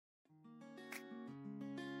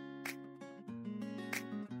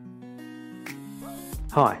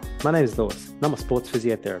Hi, my name is Lewis and I'm a sports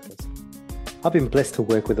physiotherapist. I've been blessed to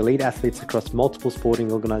work with elite athletes across multiple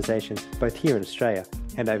sporting organisations, both here in Australia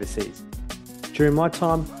and overseas. During my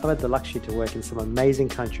time, I've had the luxury to work in some amazing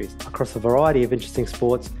countries across a variety of interesting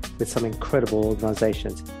sports with some incredible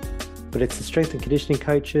organisations. But it's the strength and conditioning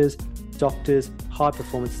coaches, doctors, high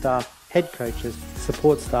performance staff, head coaches,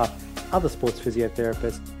 support staff, other sports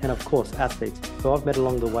physiotherapists, and of course athletes who I've met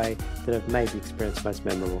along the way that have made the experience most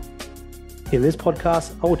memorable. In this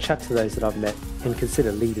podcast, I will chat to those that I've met and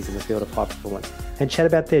consider leaders in the field of high performance and chat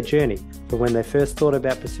about their journey from when they first thought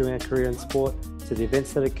about pursuing a career in sport to the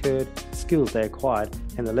events that occurred, skills they acquired,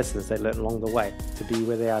 and the lessons they learned along the way to be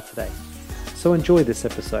where they are today. So enjoy this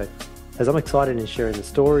episode, as I'm excited in sharing the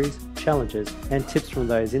stories, challenges, and tips from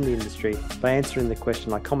those in the industry by answering the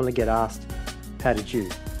question I commonly get asked: how did you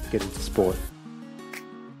get into sport?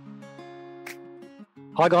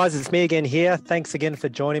 Hi guys, it's me again here. Thanks again for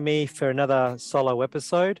joining me for another solo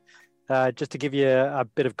episode. Just to give you a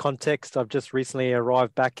bit of context, I've just recently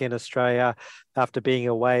arrived back in Australia after being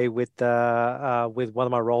away with one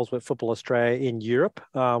of my roles with Football Australia in Europe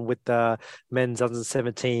with the men's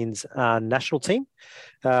under-17s national team.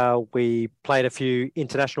 We played a few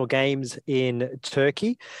international games in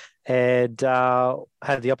Turkey and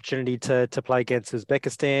had the opportunity to play against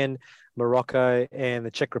Uzbekistan, Morocco, and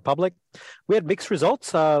the Czech Republic. We had mixed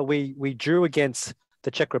results. We drew against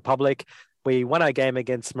the Czech Republic. We won our game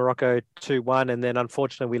against Morocco 2-1, and then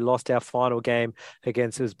unfortunately we lost our final game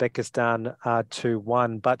against Uzbekistan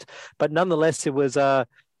 2-1. But nonetheless, it was a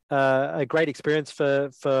great experience for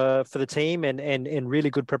the team and really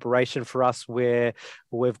good preparation for us, where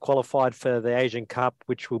we've qualified for the Asian Cup,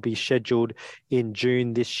 which will be scheduled in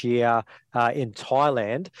June this year in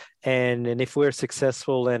Thailand. And if we're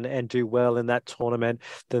successful and do well in that tournament,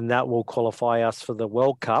 then that will qualify us for the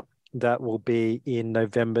World Cup. That will be in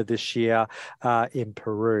November this year in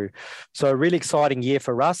Peru. So a really exciting year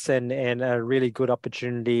for us and a really good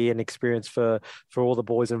opportunity and experience for all the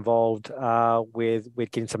boys involved with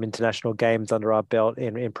getting some international games under our belt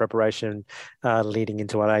in preparation leading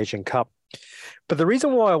into an Asian Cup. But the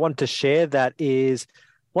reason why I want to share that is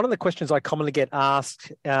one of the questions I commonly get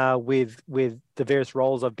asked with the various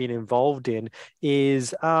roles I've been involved in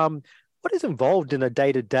is what is involved in a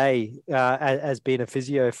day-to-day as being a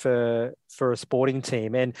physio for a sporting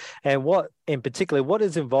team, and what in particular, what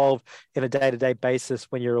is involved in a day-to-day basis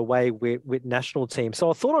when you're away with national teams?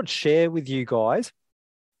 So I thought I'd share with you guys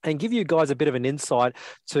and give you guys a bit of an insight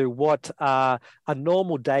to what a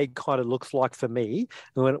normal day kind of looks like for me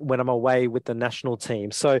when I'm away with the national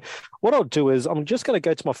team. So what I'll do is I'm just going to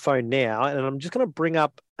go to my phone now and I'm just going to bring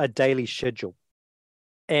up a daily schedule.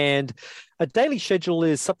 And a daily schedule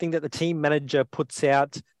is something that the team manager puts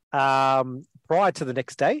out prior to the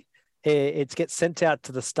next day. It gets sent out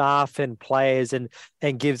to the staff and players and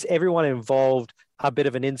gives everyone involved a bit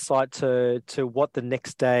of an insight to what the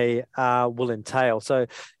next day will entail. So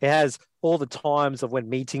it has all the times of when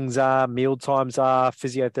meetings are, meal times are,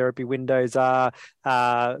 physiotherapy windows are,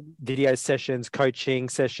 video sessions, coaching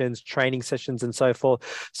sessions, training sessions, and so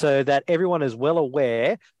forth, so that everyone is well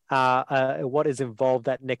aware what is involved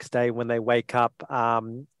that next day when they wake up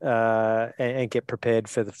and get prepared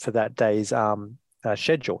for that day's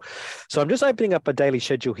schedule. So I'm just opening up a daily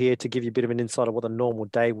schedule here to give you a bit of an insight of what a normal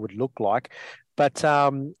day would look like. But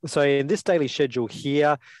so in this daily schedule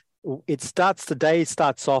here, the day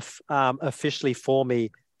starts off officially for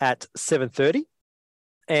me at 7:30.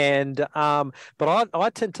 And but I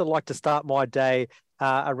tend to like to start my day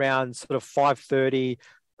around sort of 5:30,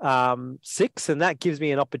 6, and that gives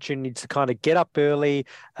me an opportunity to kind of get up early,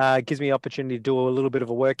 gives me an opportunity to do a little bit of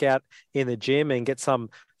a workout in the gym and get some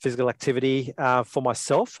physical activity for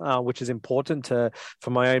myself, which is important for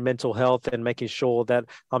my own mental health and making sure that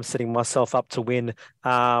I'm setting myself up to win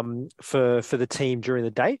for the team during the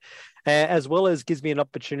day. As well as gives me an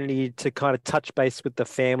opportunity to kind of touch base with the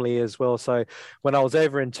family as well. So when I was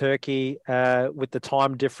over in Turkey, with the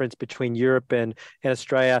time difference between Europe and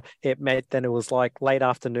Australia, it was like late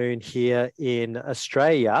afternoon here in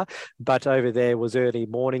Australia, but over there was early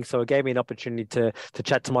morning. So it gave me an opportunity to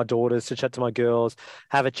chat to my daughters, to chat to my girls,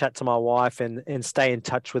 have a chat to my wife and stay in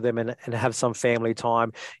touch with them and have some family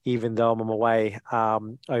time, even though I'm away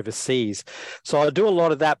overseas. So I do a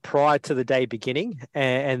lot of that prior to the day beginning,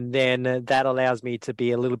 and then that allows me to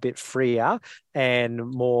be a little bit freer and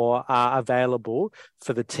more available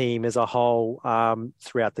for the team as a whole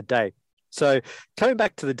throughout the day. So coming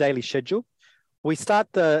back to the daily schedule, we start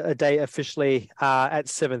the day officially at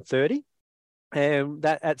 7:30. And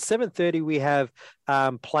that at 7:30 we have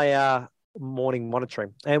player morning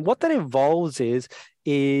monitoring. And what that involves is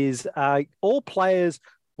all players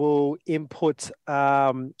will input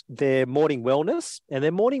their morning wellness. And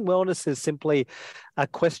their morning wellness is simply a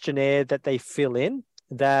questionnaire that they fill in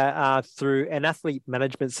that through an athlete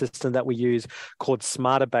management system that we use called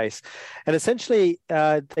SmarterBase. And essentially,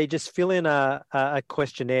 they just fill in a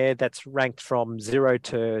questionnaire that's ranked from 0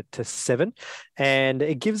 to 7. And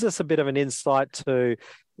it gives us a bit of an insight to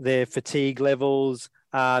their fatigue levels,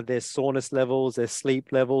 their soreness levels, their sleep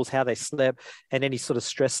levels, how they slept, and any sort of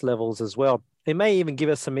stress levels as well. It may even give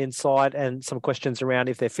us some insight and some questions around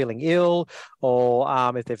if they're feeling ill or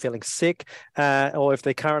if they're feeling sick or if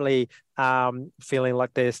they're currently feeling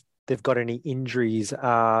like they've got any injuries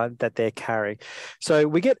that they're carrying. So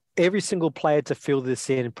we get every single player to fill this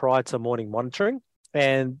in prior to morning monitoring.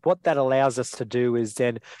 And what that allows us to do is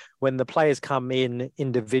then when the players come in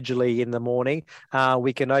individually in the morning,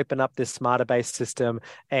 we can open up this SmarterBase system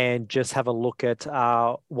and just have a look at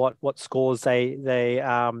what scores they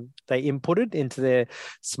inputted into their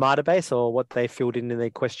SmarterBase or what they filled in their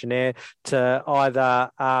questionnaire to either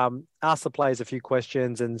ask the players a few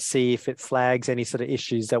questions and see if it flags any sort of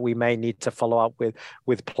issues that we may need to follow up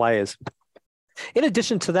with players. In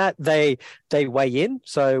addition to that, they weigh in.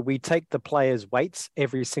 So we take the players' weights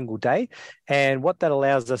every single day. And what that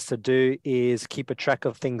allows us to do is keep a track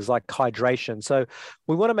of things like hydration. So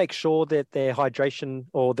we want to make sure that their hydration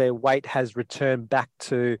or their weight has returned back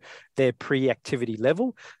to their pre-activity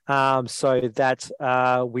level, so that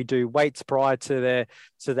we do weights prior to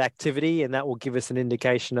the activity, and that will give us an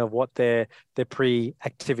indication of what their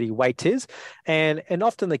pre-activity weight is. And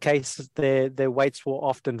often the case, their weights will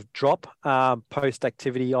often drop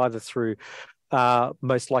post-activity, either through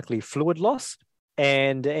most likely fluid loss.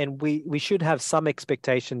 And we should have some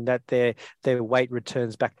expectation that their weight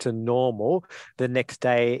returns back to normal the next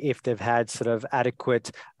day if they've had sort of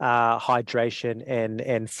adequate hydration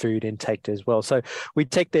and food intake as well. So we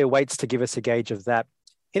take their weights to give us a gauge of that.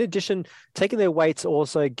 In addition, taking their weights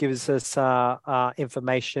also gives us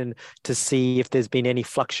information to see if there's been any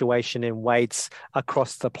fluctuation in weights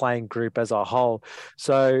across the playing group as a whole.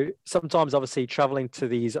 So sometimes, obviously, traveling to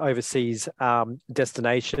these overseas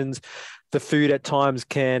destinations, the food at times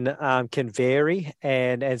can vary,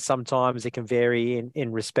 and sometimes it can vary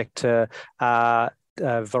in respect to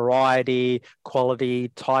variety, quality,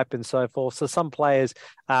 type, and so forth. So some players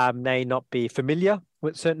may not be familiar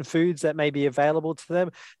with certain foods that may be available to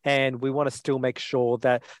them, and we want to still make sure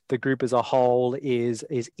that the group as a whole is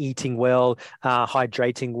eating well,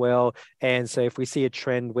 hydrating well. And so if we see a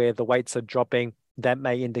trend where the weights are dropping, that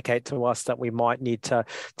may indicate to us that we might need to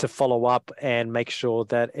follow up and make sure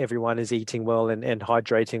that everyone is eating well and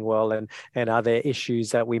hydrating well, and are there issues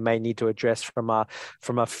that we may need to address from a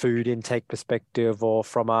food intake perspective or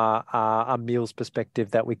from a meals perspective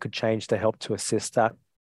that we could change to help to assist that.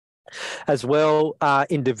 As well,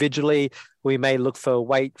 individually, we may look for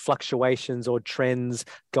weight fluctuations or trends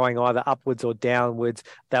going either upwards or downwards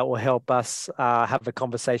that will help us have a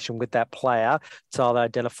conversation with that player to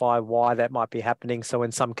identify why that might be happening. So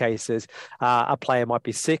in some cases, a player might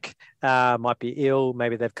be sick, might be ill,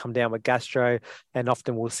 maybe they've come down with gastro, and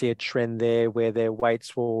often we'll see a trend there where their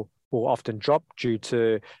weights will often drop due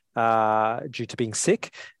to being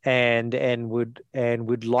sick, and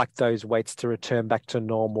would like those weights to return back to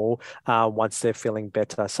normal once they're feeling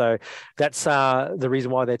better. So that's the reason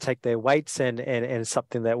why they take their weights, and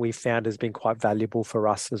something that we found has been quite valuable for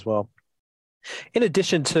us as well. In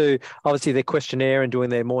addition to obviously their questionnaire and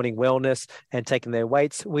doing their morning wellness and taking their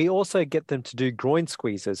weights, we also get them to do groin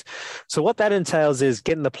squeezes. So what that entails is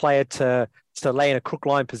getting the player to lay in a crook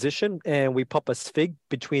line position, and we pop a sphig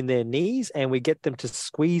between their knees, and we get them to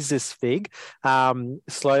squeeze this sphig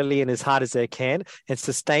slowly and as hard as they can, and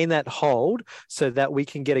sustain that hold so that we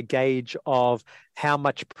can get a gauge of how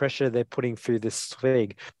much pressure they're putting through this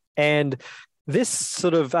sphig. And this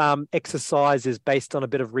sort of exercise is based on a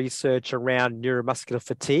bit of research around neuromuscular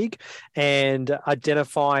fatigue and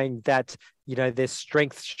identifying that, their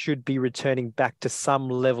strength should be returning back to some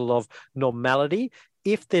level of normality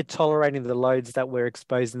if they're tolerating the loads that we're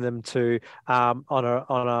exposing them to on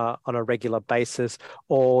a regular basis,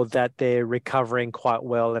 or that they're recovering quite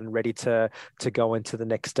well and ready to go into the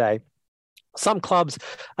next day. Some clubs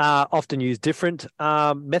often use different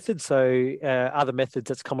methods. So other methods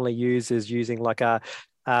that's commonly used is using like a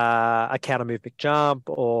counter movement jump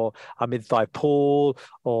or a mid-thigh pull,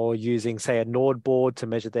 or using, say, a Nord board to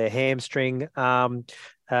measure their hamstring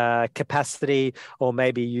capacity, or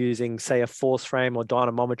maybe using, say, a force frame or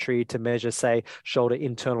dynamometry to measure, say, shoulder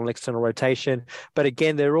internal and external rotation. But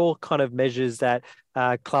again, they're all kind of measures that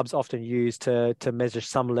clubs often use to measure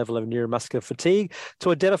some level of neuromuscular fatigue,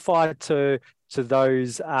 to identify to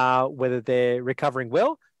those whether they're recovering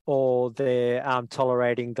well or they're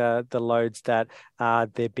tolerating the loads that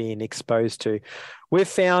they're being exposed to. We've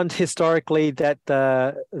found historically that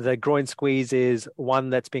the groin squeeze is one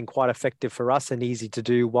that's been quite effective for us and easy to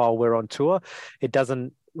do while we're on tour. It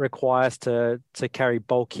doesn't require us to carry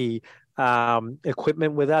bulky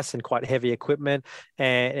equipment with us and quite heavy equipment,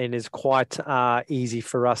 and is quite easy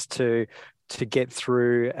for us to get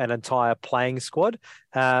through an entire playing squad.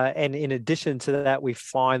 And in addition to that, we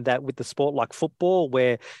find that with the sport like football,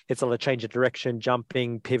 where it's a lot of change of direction,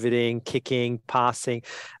 jumping, pivoting, kicking, passing,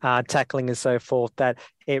 tackling, and so forth, that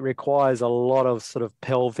it requires a lot of sort of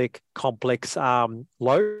pelvic complex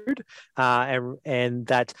load, and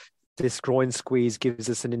that this groin squeeze gives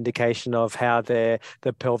us an indication of how the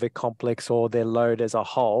pelvic complex or their load as a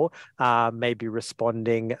whole may be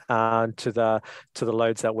responding to the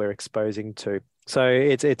loads that we're exposing to. So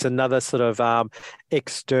it's another sort of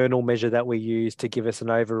external measure that we use to give us an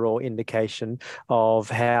overall indication of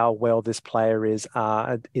how well this player is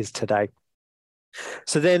today.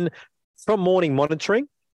 So then, from morning monitoring,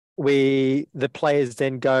 the players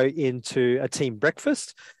then go into a team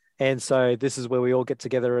breakfast. And so this is where we all get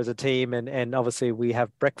together as a team, and obviously we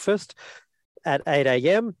have breakfast at 8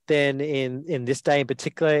 a.m. Then in this day in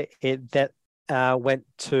particular, that went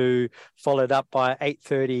to followed up by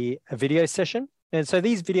 8:30 a video session. And so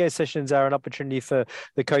these video sessions are an opportunity for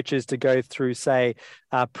the coaches to go through, say,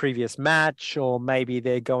 a previous match, or maybe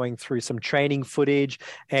they're going through some training footage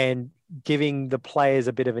and giving the players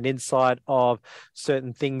a bit of an insight of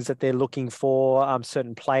certain things that they're looking for,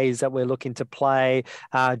 certain plays that we're looking to play,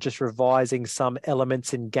 just revising some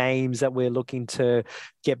elements in games that we're looking to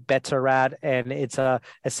get better at. And it's a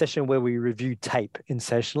session where we review tape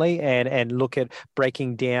essentially and look at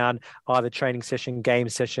breaking down either training session, game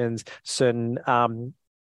sessions, certain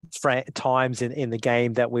times in the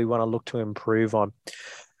game that we want to look to improve on.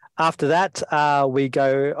 After that, we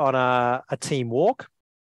go on a team walk.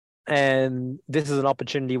 And this is an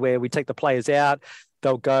opportunity where we take the players out.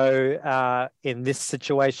 They'll go, in this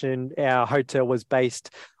situation, our hotel was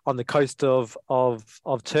based on the coast of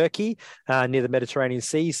Turkey, near the Mediterranean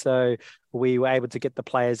Sea. So we were able to get the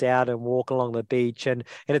players out and walk along the beach. And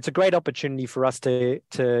it's a great opportunity for us to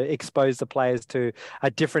expose the players to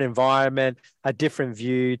a different environment, a different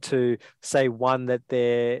view to, say, one that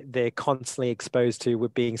they're constantly exposed to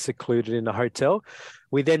with being secluded in a hotel.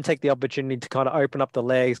 We then take the opportunity to kind of open up the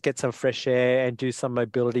legs, get some fresh air, and do some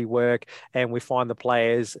mobility work. And we find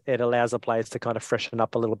it allows the players to kind of freshen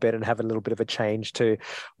up a little bit and have a little bit of a change to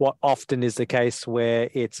what often is the case, where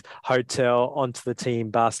it's hotel onto the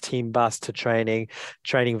team bus to training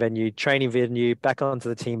venue, back onto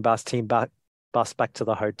the team bus back to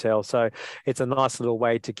the hotel. So it's a nice little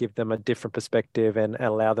way to give them a different perspective and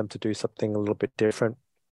allow them to do something a little bit different.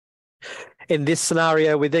 In this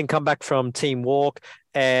scenario, we then come back from team walk,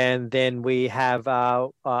 and then we have a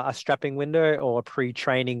strapping window or a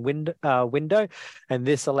pre-training window. And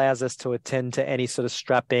this allows us to attend to any sort of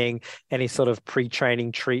strapping, any sort of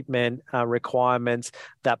pre-training treatment requirements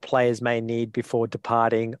that players may need before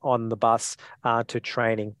departing on the bus to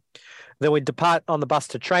training. Then we depart on the bus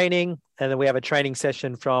to training, and then we have a training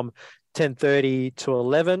session from 10:30 to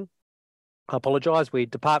 11. I apologize. We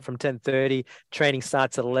depart from 10:30. Training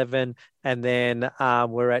starts at 11, and then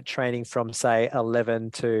we're at training from, say,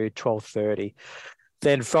 11 to 12:30.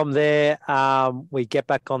 Then from there, we get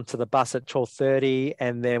back onto the bus at 12:30,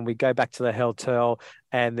 and then we go back to the hotel,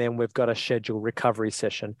 and then we've got a scheduled recovery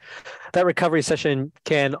session. That recovery session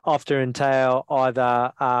can often entail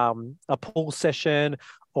either a pool session,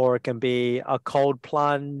 or it can be a cold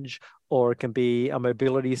plunge, or it can be a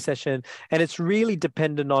mobility session. And it's really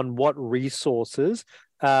dependent on what resources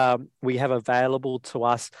we have available to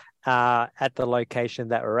us at the location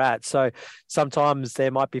that we're at. So sometimes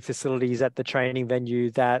there might be facilities at the training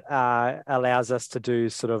venue that allows us to do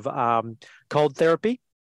sort of cold therapy.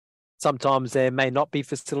 Sometimes there may not be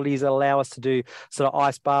facilities that allow us to do sort of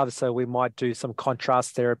ice baths. So we might do some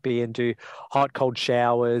contrast therapy and do hot, cold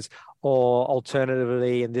showers. Or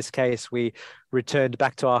alternatively, in this case, we returned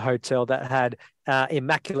back to our hotel that had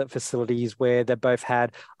immaculate facilities where they both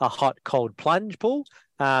had a hot, cold plunge pool.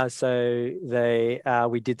 So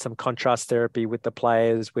we did some contrast therapy with the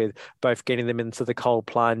players, with both getting them into the cold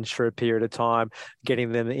plunge for a period of time,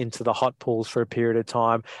 getting them into the hot pools for a period of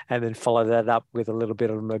time, and then follow that up with a little bit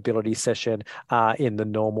of a mobility session in the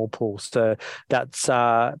normal pool. So that's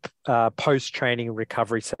post-training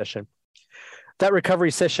recovery session. That recovery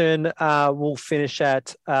session will finish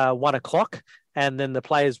at 1 o'clock, and then the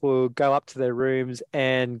players will go up to their rooms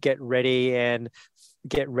and get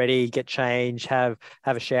changed, have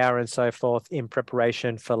a shower and so forth in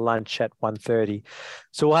preparation for lunch at 1:30.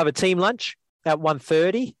 So we'll have a team lunch at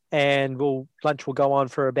 1:30, and lunch will go on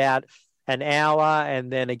for about an hour.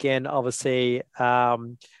 And then again, obviously,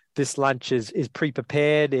 this lunch is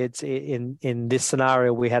pre-prepared. It's in this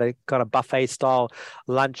scenario, we had a kind of buffet style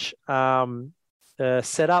lunch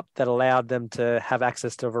setup that allowed them to have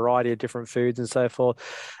access to a variety of different foods and so forth.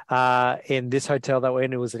 In this hotel that we're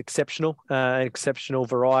in, it was exceptional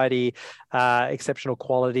variety, exceptional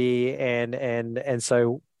quality, and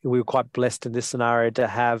so we were quite blessed in this scenario to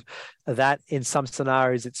have that. In some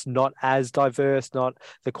scenarios, it's not as diverse, not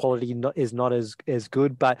the quality is not as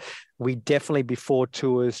good, but we definitely before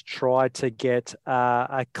tours try to get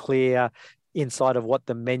a clear insight of what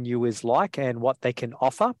the menu is like and what they can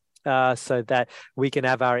offer, so that we can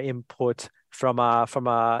have our input from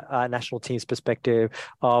a national team's perspective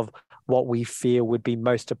of what we feel would be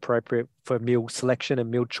most appropriate for meal selection and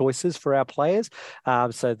meal choices for our players,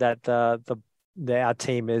 so that our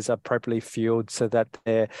team is appropriately fueled so that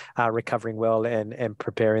they're recovering well and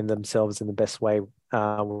preparing themselves in the best way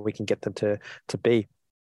we can get them to be.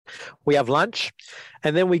 We have lunch,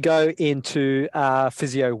 and then we go into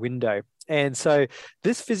physio window. And so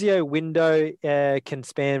this physio window can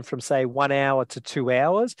span from, say, 1 hour to 2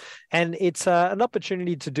 hours. And it's an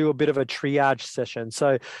opportunity to do a bit of a triage session.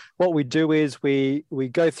 So what we do is we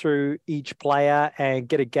go through each player and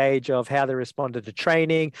get a gauge of how they responded to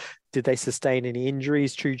training. Did they sustain any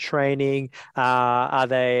injuries through training? How are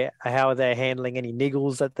they handling any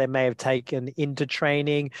niggles that they may have taken into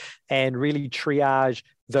training? And really triage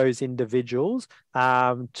those individuals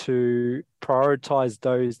to prioritize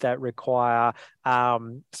those that require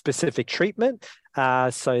specific treatment,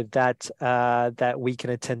 so that we can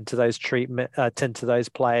attend to those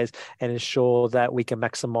players and ensure that we can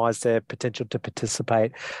maximize their potential to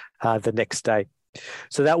participate the next day.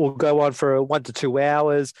 So that will go on for 1 to 2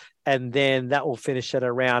 hours, and then that will finish at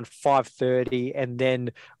around 5:30, and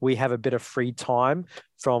then we have a bit of free time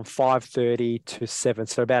from 5:30 to 7,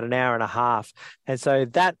 so about an hour and a half. And so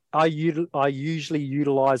that I usually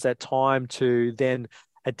utilize that time to then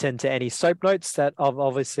attend to any soap notes that of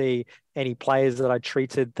obviously any players that I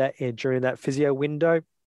treated that during that physio window.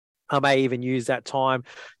 I may even use that time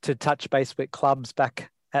to touch base with clubs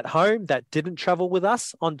back at home that didn't travel with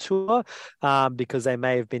us on tour, because they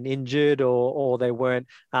may have been injured or they weren't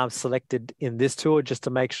selected in this tour, just to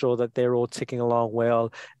make sure that they're all ticking along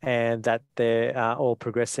well and that they're all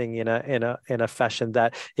progressing in a fashion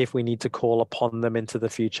that if we need to call upon them into the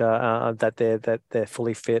future, that they're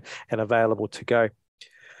fully fit and available to go.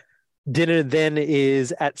 Dinner then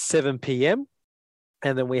is at 7 p.m.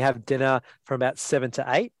 and then we have dinner from about 7 to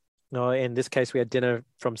 8. No, in this case, we had dinner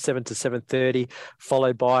from 7 to 7:30,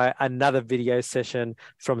 followed by another video session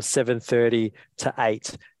from 7:30 to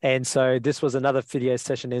 8. And so this was another video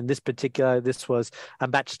session. In this particular, this was a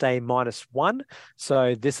match day -1.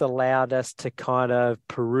 So this allowed us to kind of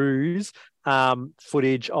peruse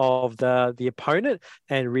footage of the opponent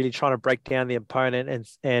and really trying to break down the opponent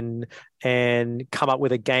and come up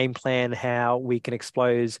with a game plan how we can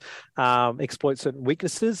exploit certain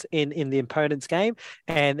weaknesses in the opponent's game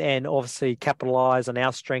and obviously capitalize on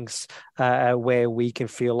our strengths where we can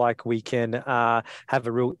feel like we can have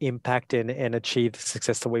a real impact and achieve the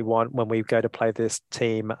success that we want when we go to play this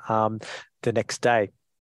team the next day.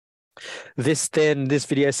 This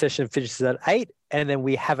video session finishes at 8, and then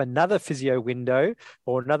we have another physio window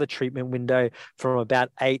or another treatment window from about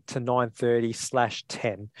 8 to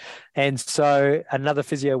 9:30/10. And so another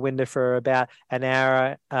physio window for about an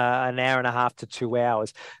hour and a half to 2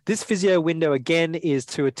 hours. This physio window again is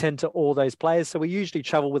to attend to all those players. So we usually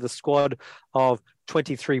travel with a squad of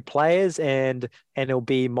 23 players, and it'll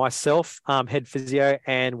be myself, head physio,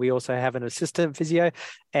 and we also have an assistant physio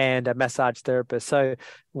and a massage therapist. So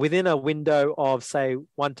within a window of, say,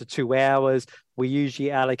 1 to 2 hours, we usually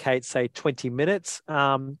allocate, say, 20 minutes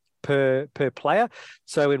per player.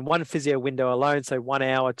 So in one physio window alone, so 1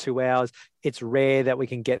 hour, 2 hours, it's rare that we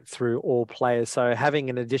can get through all players. So having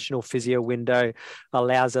an additional physio window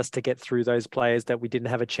allows us to get through those players that we didn't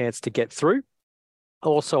have a chance to get through.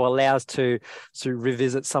 Also allows to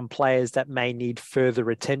revisit some players that may need further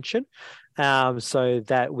attention, so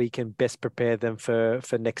that we can best prepare them for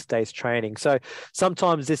next day's training. So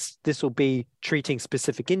sometimes this will be treating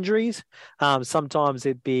specific injuries. Sometimes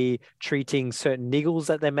it'd be treating certain niggles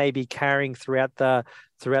that they may be carrying throughout the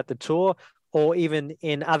tour. Or even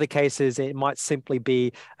in other cases, it might simply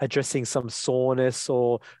be addressing some soreness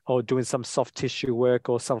or doing some soft tissue work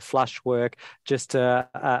or some flush work just to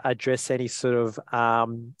address any sort of,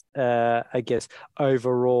 I guess,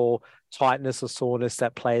 overall tightness or soreness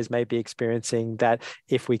that players may be experiencing, that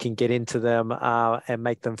if we can get into them and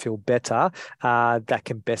make them feel better, that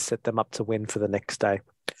can best set them up to win for the next day.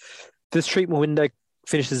 This treatment window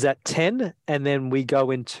finishes at 10, and then we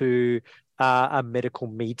go into a medical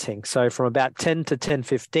meeting. So from about 10 to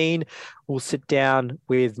 10:15, we'll sit down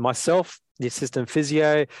with myself, the assistant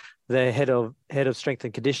physio, the head of strength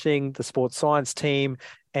and conditioning, the sports science team,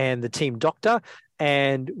 and the team doctor,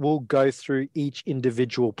 and we'll go through each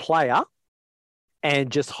individual player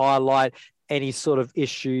and just highlight any sort of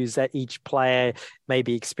issues that each player may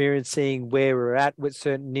be experiencing, where we're at with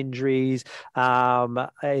certain injuries,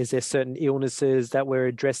 is there certain illnesses that we're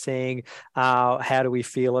addressing, how do we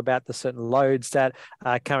feel about the certain loads that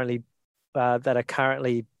are currently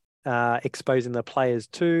exposing the players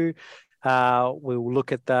to. We'll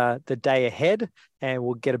look at the day ahead, and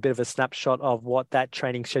we'll get a bit of a snapshot of what that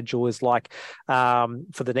training schedule is like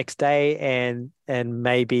for the next day, and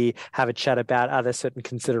maybe have a chat about, are there certain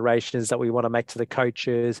considerations that we want to make to the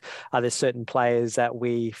coaches? Are there certain players that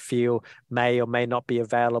we feel may or may not be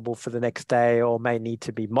available for the next day or may need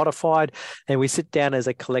to be modified? And we sit down as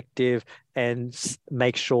a collective and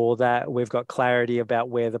make sure that we've got clarity about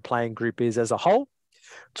where the playing group is as a whole,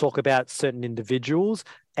 talk about certain individuals,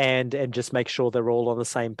 and just make sure they're all on the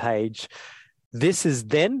same page. This is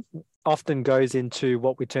then often goes into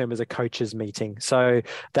what we term as a coaches meeting. So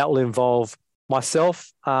that will involve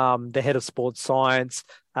myself, the head of sports science,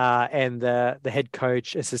 and the head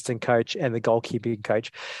coach, assistant coach, and the goalkeeping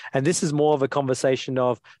coach. And this is more of a conversation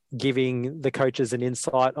of giving the coaches an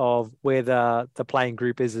insight of where the playing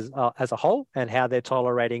group is as a whole, and how they're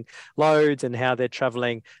tolerating loads, and how they're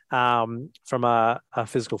traveling from a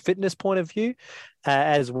physical fitness point of view,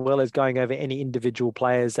 as well as going over any individual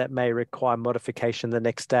players that may require modification the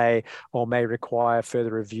next day or may require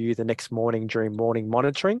further review the next morning during morning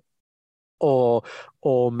monitoring, or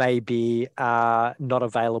maybe not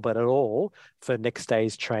available at all for next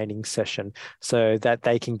day's training session, so that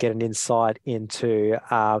they can get an insight into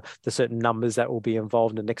the certain numbers that will be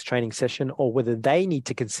involved in the next training session, or whether they need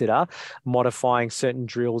to consider modifying certain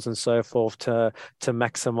drills and so forth to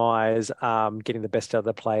maximize getting the best out of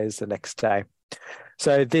the players the next day.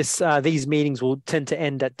 So these meetings will tend to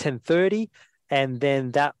end at 10:30, and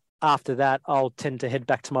then after that, I'll tend to head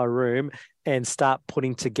back to my room and start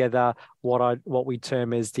putting together what we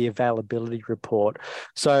term as the availability report.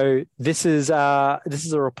 So this is a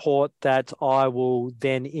report that I will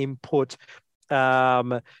then input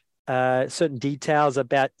certain details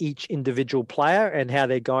about each individual player and how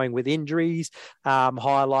they're going with injuries,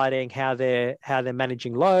 highlighting how they're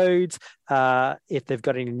managing loads, if they've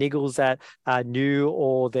got any niggles that are new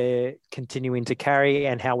or they're continuing to carry,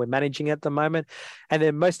 and how we're managing at the moment. And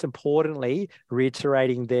then most importantly,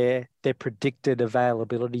 reiterating their predicted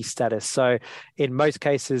availability status. So in most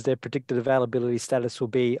cases, their predicted availability status will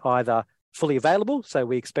be either fully available, so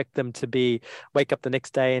we expect them to wake up the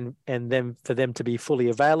next day and then for them to be fully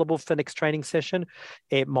available for next training session.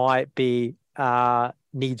 It might be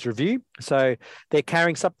needs review, so they're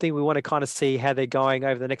carrying something, we want to kind of see how they're going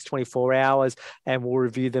over the next 24 hours, and we'll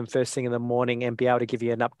review them first thing in the morning and be able to give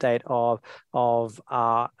you an update of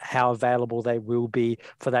how available they will be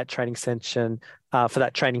for that training session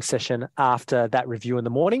after that review in the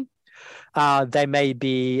morning. They may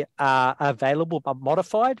be available but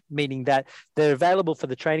modified, meaning that they're available for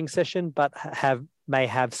the training session, but may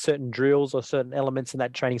have certain drills or certain elements in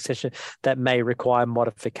that training session that may require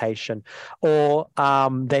modification, or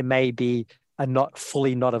they may be not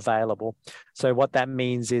available. So what that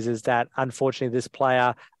means is that unfortunately this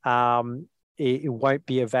player it won't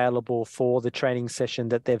be available for the training session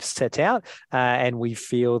that they've set out, and we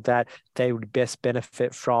feel that they would best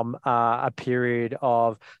benefit from a period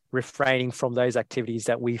of refraining from those activities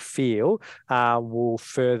that we feel will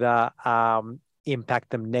further impact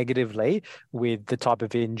them negatively with the type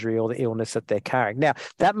of injury or the illness that they're carrying. Now,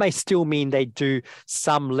 that may still mean they do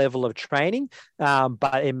some level of training,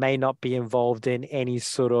 but it may not be involved in any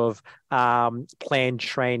sort of planned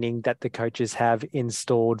training that the coaches have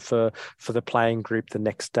installed for the playing group the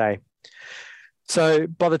next day. So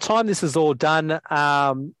by the time this is all done,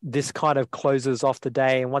 this kind of closes off the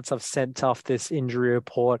day. And once I've sent off this injury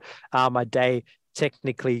report, my day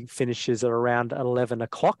technically finishes at around 11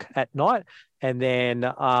 o'clock at night. And then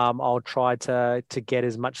I'll try to get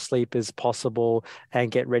as much sleep as possible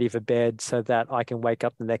and get ready for bed so that I can wake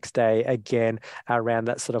up the next day again around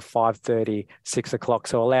that sort of 5:30, 6 o'clock.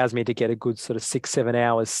 So it allows me to get a good sort of 6-7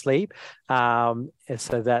 hours sleep. And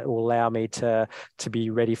so that will allow me to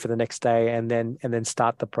be ready for the next day, and then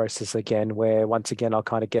start the process again, where once again I'll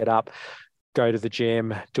kind of get up, go to the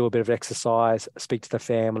gym, do a bit of exercise, speak to the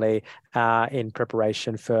family in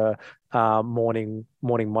preparation for morning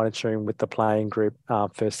monitoring with the playing group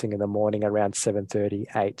first thing in the morning around 7:30,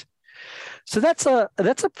 8. So that's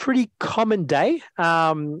a pretty common day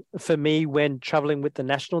for me when traveling with the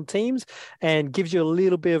national teams, and gives you a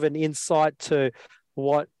little bit of an insight to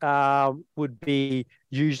what would be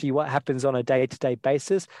usually what happens on a day-to-day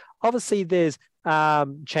basis. Obviously, there's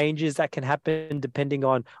changes that can happen depending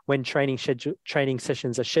on when training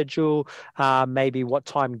sessions are scheduled, maybe what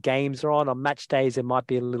time games are on. On match days, it might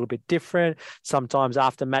be a little bit different. Sometimes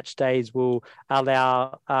after match days, we'll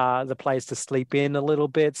allow the players to sleep in a little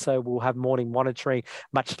bit, so we'll have morning monitoring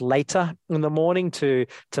much later in the morning to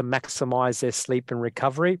maximize their sleep and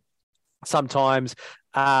recovery. Sometimes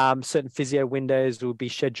certain physio windows will be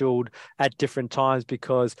scheduled at different times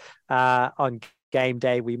because on game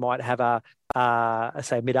day we might have a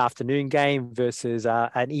say mid-afternoon game versus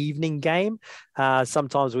an evening game.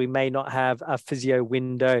 Sometimes we may not have a physio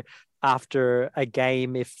window after a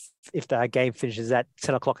game if the game finishes at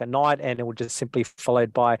 10 o'clock at night, and it will just simply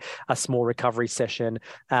followed by a small recovery session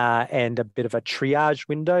and a bit of a triage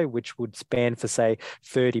window, which would span for say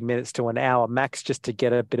 30 minutes to an hour max, just to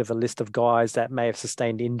get a bit of a list of guys that may have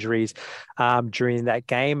sustained injuries during that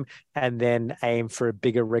game, and then aim for a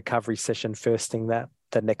bigger recovery session first thing that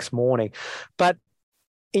the next morning. But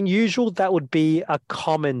in usual, that would be a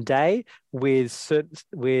common day with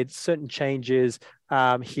certain changes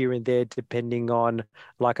here and there, depending on,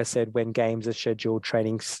 like I said, when games are scheduled,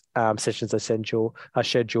 training sessions are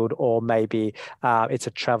scheduled, or maybe it's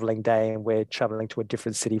a traveling day and we're traveling to a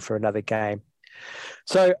different city for another game.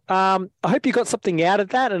 So I hope you got something out of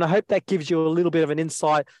that, and I hope that gives you a little bit of an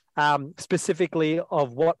insight specifically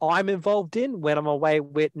of what I'm involved in when I'm away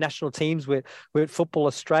with national teams with Football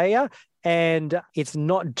Australia. And it's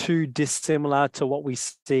not too dissimilar to what we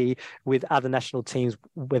see with other national teams,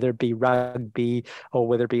 whether it be rugby or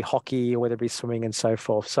whether it be hockey or whether it be swimming and so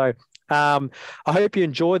forth. So I hope you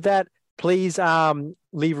enjoyed that. Please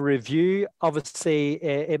leave a review. Obviously,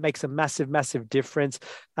 it makes a massive, massive difference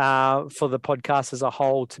for the podcast as a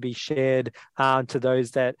whole to be shared to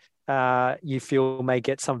those that you feel may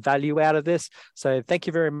get some value out of this. So thank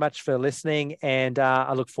you very much for listening, and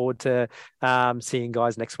I look forward to seeing you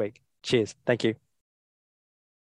guys next week. Cheers. Thank you.